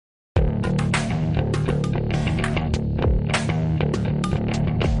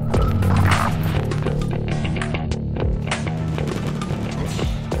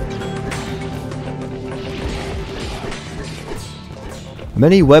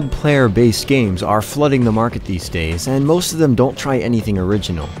Many web player-based games are flooding the market these days, and most of them don't try anything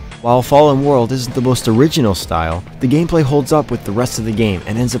original. While Fallen World isn't the most original style, the gameplay holds up with the rest of the game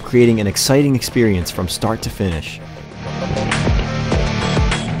and ends up creating an exciting experience from start to finish.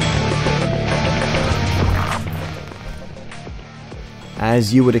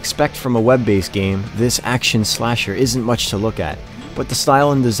 As you would expect from a web-based game, this action slasher isn't much to look at, but the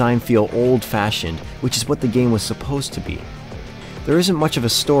style and design feel old-fashioned, which is what the game was supposed to be. There isn't much of a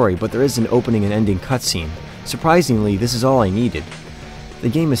story, but there is an opening and ending cutscene. Surprisingly, this is all I needed. The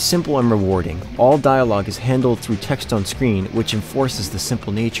game is simple and rewarding. All dialogue is handled through text on screen, which enforces the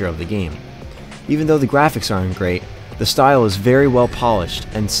simple nature of the game. Even though the graphics aren't great, the style is very well polished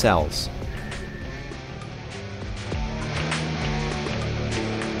and sells.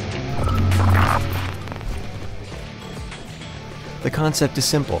 The concept is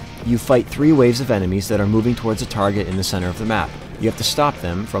simple. You fight 3 waves of enemies that are moving towards a target in the center of the map. You have to stop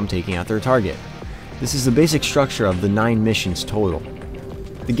them from taking out their target. This is the basic structure of the 9 missions total.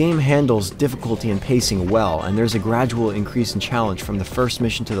 The game handles difficulty and pacing well, and there's a gradual increase in challenge from the first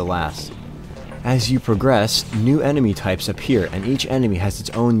mission to the last. As you progress, new enemy types appear, and each enemy has its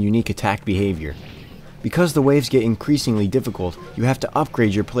own unique attack behavior. Because the waves get increasingly difficult, you have to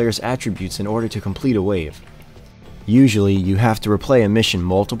upgrade your player's attributes in order to complete a wave. Usually, you have to replay a mission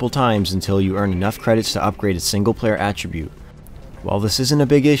multiple times until you earn enough credits to upgrade a single player attribute. While this isn't a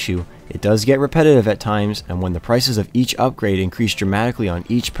big issue, it does get repetitive at times, and when the prices of each upgrade increase dramatically on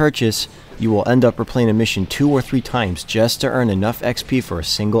each purchase, you will end up replaying a mission 2 or 3 times just to earn enough XP for a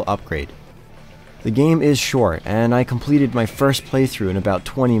single upgrade. The game is short, and I completed my first playthrough in about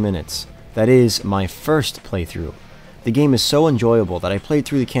 20 minutes. That is, my first playthrough. The game is so enjoyable that I played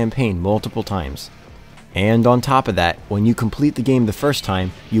through the campaign multiple times. And on top of that, when you complete the game the first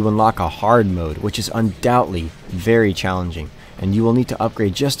time, you unlock a hard mode, which is undoubtedly very challenging, and you will need to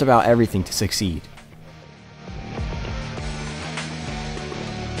upgrade just about everything to succeed.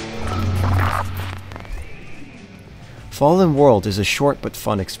 Fallen World is a short but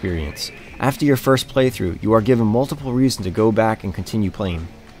fun experience. After your first playthrough, you are given multiple reasons to go back and continue playing.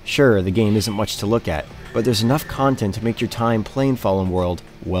 Sure, the game isn't much to look at, but there's enough content to make your time playing Fallen World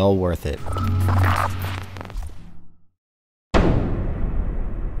well worth it.